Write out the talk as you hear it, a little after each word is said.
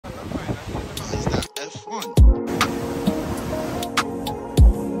have fun.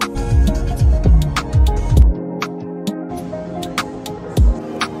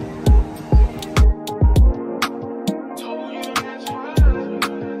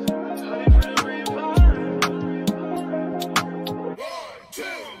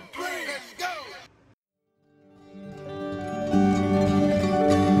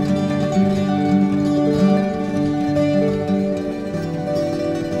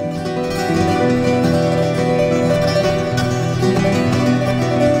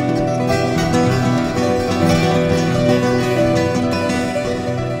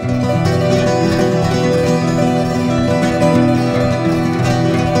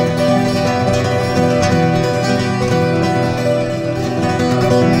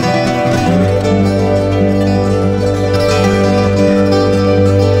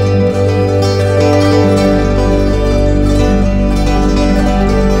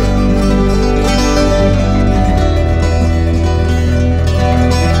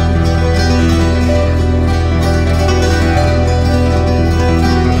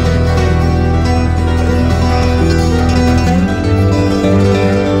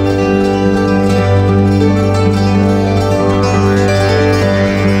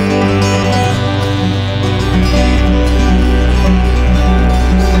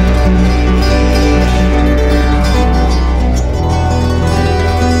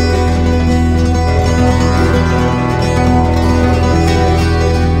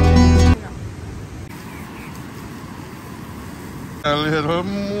 A little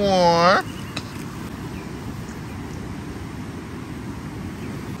more.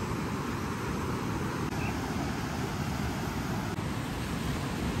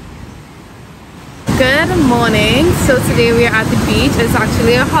 Good morning. So today we are at the beach. It's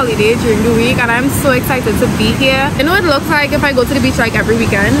actually a holiday during the week and I'm so excited to be here. I know it looks like if I go to the beach like every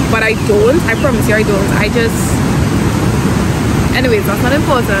weekend, but I don't. I promise you I don't. Anyways, that's not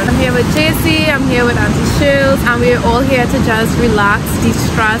important. I'm here with JC, I'm here with Auntie Shirls, and we're all here to just relax,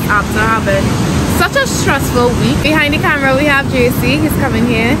 de-stress after having such a stressful week. Behind the camera we have JC. He's coming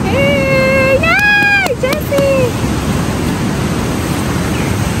here. Hey! Yay! JC!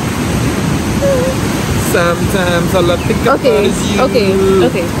 Sometimes all I think about is you.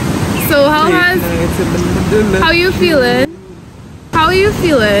 Okay. So how you feeling? How are you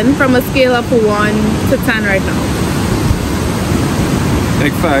feeling from a scale of 1 to 10 right now?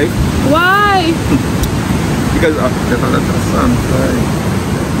 Like 5. Why? Because there's a lot of sun.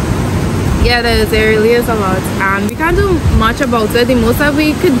 Yeah, there really is a lot, and we can't do much about it. The most that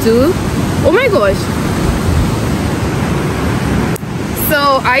we could do, oh my gosh.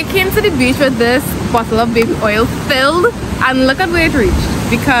 So I came to the beach with this bottle of baby oil filled, and look at where it reached,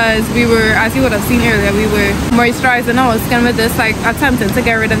 because we were, as you would have seen earlier, we were moisturizing our skin with this, like attempting to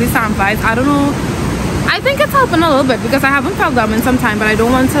get rid of the sandflies. I don't know, I think it's helping a little bit because I haven't felt them in some time, but I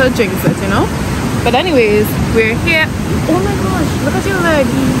don't want to jinx it, you know. But anyways, we're here. Oh my gosh, look at your leg.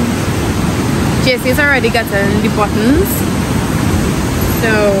 JC's already getting the buttons.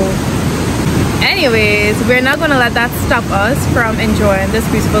 So anyways, we're not gonna let that stop us from enjoying this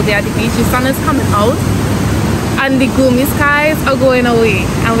beautiful day at the beach. The sun is coming out and the gloomy skies are going away,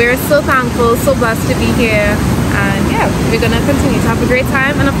 and we're so thankful, so blessed to be here. And yeah, we're gonna continue to have a great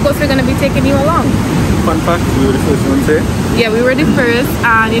time, and of course we're gonna be taking you along. Fun fact, we were the first ones there. Yeah, we were the first,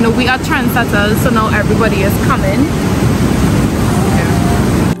 and you know, we are trendsetters, so now everybody is coming.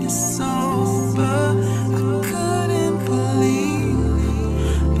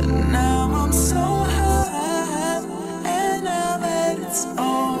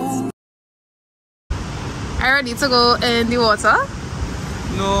 Are you ready to go in the water?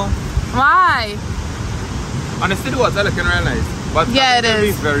 No. Why? Honestly, the water looking real nice, but yeah, it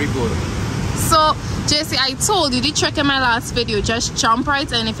is very good. So JC, I told you the trick in my last video, just jump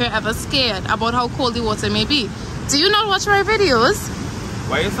right in if you're ever scared about how cold the water may be. Do you not watch my videos?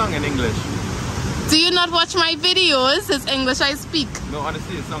 Why are you song in English? Do you not watch my videos? It's English I speak. No,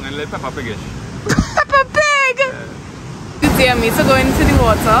 honestly, it's song and little Peppa Pigish. Peppa Pig! Yeah. You dare me to go into the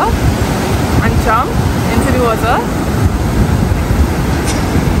water and jump into the water?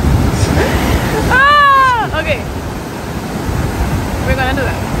 Ah! Okay. We're gonna do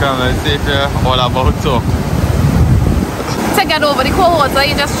that. Come, let's see if you're all about to. To get over the cold water,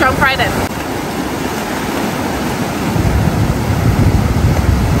 you just jump right in.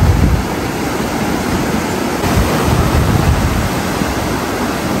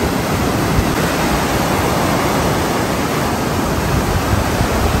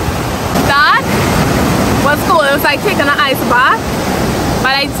 That was cool. It was like taking an ice bath,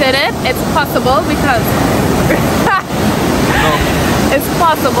 but I did it. It's possible because no. it's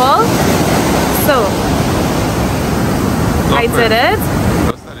possible. So I did it.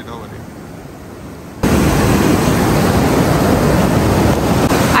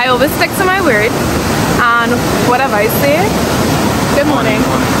 I always stick to my word, and whatever I say, good morning.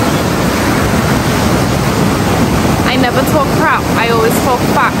 I never talk crap, I always talk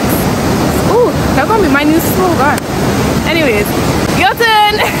facts. Ooh, that's gonna be my new slogan. Anyways, your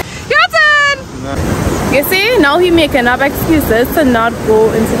turn! Your turn! No. You see, now he's making up excuses to not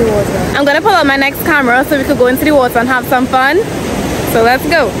go into the water. I'm gonna pull out my next camera so we could go into the water and have some fun. So let's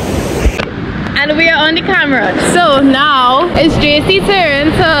go. And we are on the camera. So now it's JC's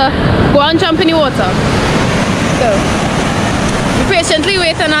turn to go and jump in the water. So we're patiently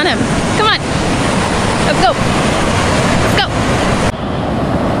waiting on him. Come on. Let's go. Let's go.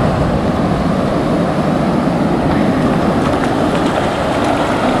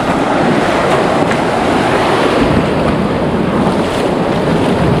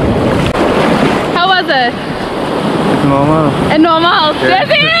 How was it? Normal. And normal. Yeah.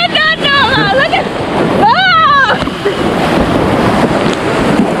 JC, not normal. Look at. Oh!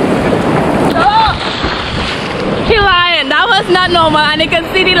 Oh! He lying. That was not normal, and you can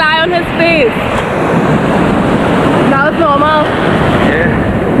see the lie on his face. That was normal. Yeah.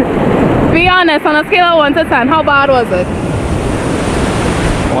 Be honest, on a scale of 1 to 10, how bad was it?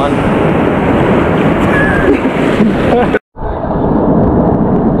 1.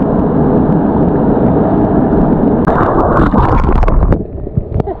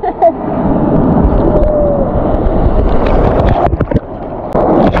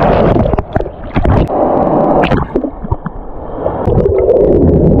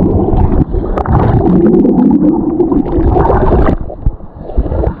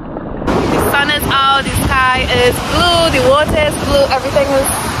 Is blue, the water is blue, everything is,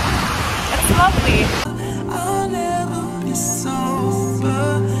 it's lovely. I'll never be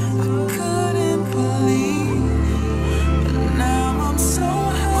sober. I couldn't believe, but now I'm so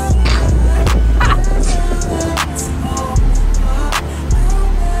happy.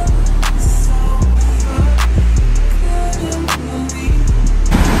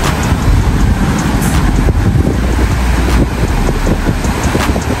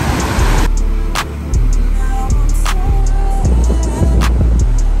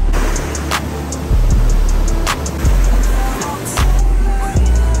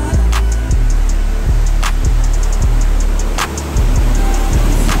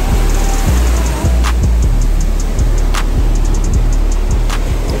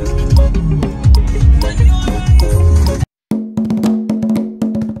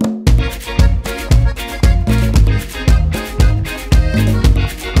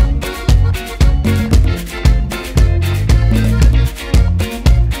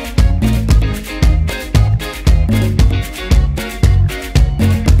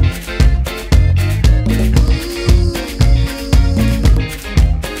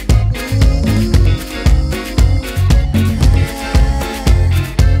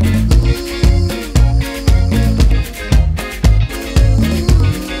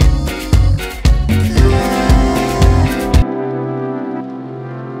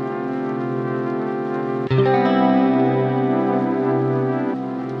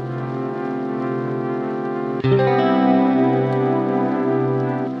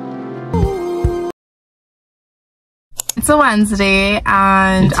 It's a Wednesday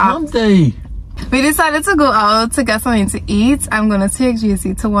and it's hump day. We decided to go out to get something to eat. I'm gonna take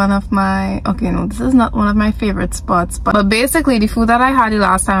JC to one of my, okay, no, this is not one of my favorite spots, but basically the food that I had the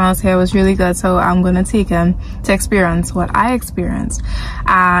last time I was here was really good, so I'm gonna take him to experience what I experienced.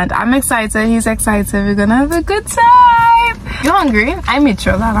 And I'm excited, he's excited, we're gonna have a good time. You hungry? I made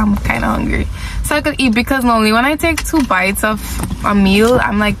sure that I'm kind of hungry so I could eat, because normally when I take 2 bites of a meal,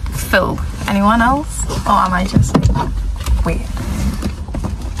 I'm like filled. Anyone else? Or am I just wait?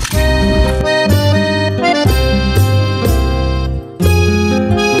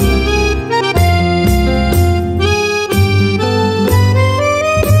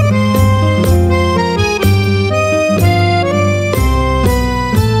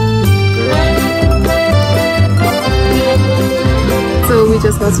 So we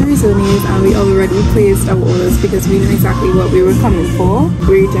just got to Rizzoni's and we already placed our orders because we knew exactly what we were coming for.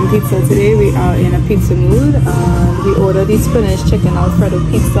 We're eating pizza today. We are in a pizza mood. We ordered the spinach chicken Alfredo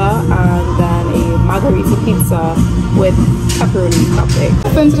pizza and then a margarita pizza with pepperoni topping.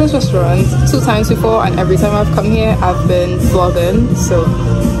 I've been to this restaurant 2 times before, and every time I've come here I've been vlogging, so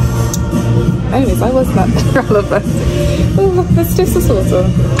anyways, I was not relevant. Oh, let's taste the soda.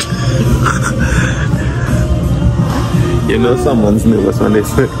 You know someone's nervous when they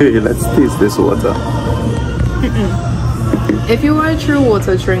say, hey, let's taste this water. If you are a true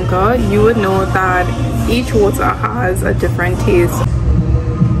water drinker, you would know that each water has a different taste.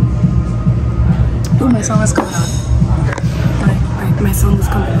 Oh, my song is coming on. Right, my song is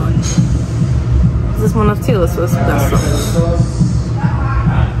coming on. This is one of Taylor Swift's best songs.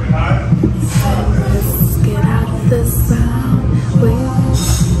 Let's get out of this sound,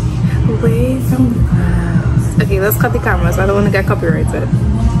 away from the clouds. Okay, let's cut the cameras. I don't want to get copyrighted.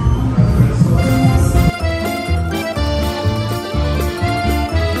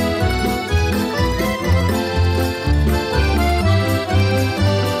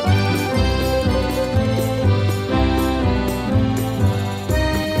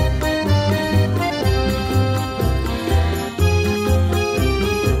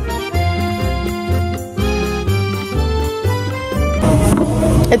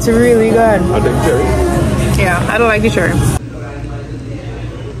 It's really good. I think cherry. Yeah, I don't like the cherry.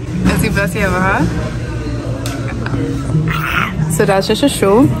 It's the best you ever had. So that's just a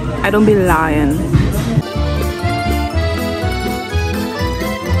show. I don't be lying.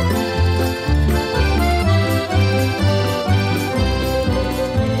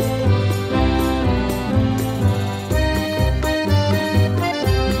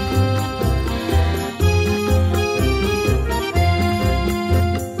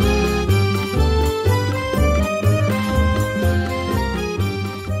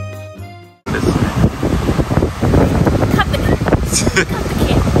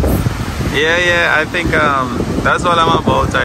 Yeah, I think that's what I'm about.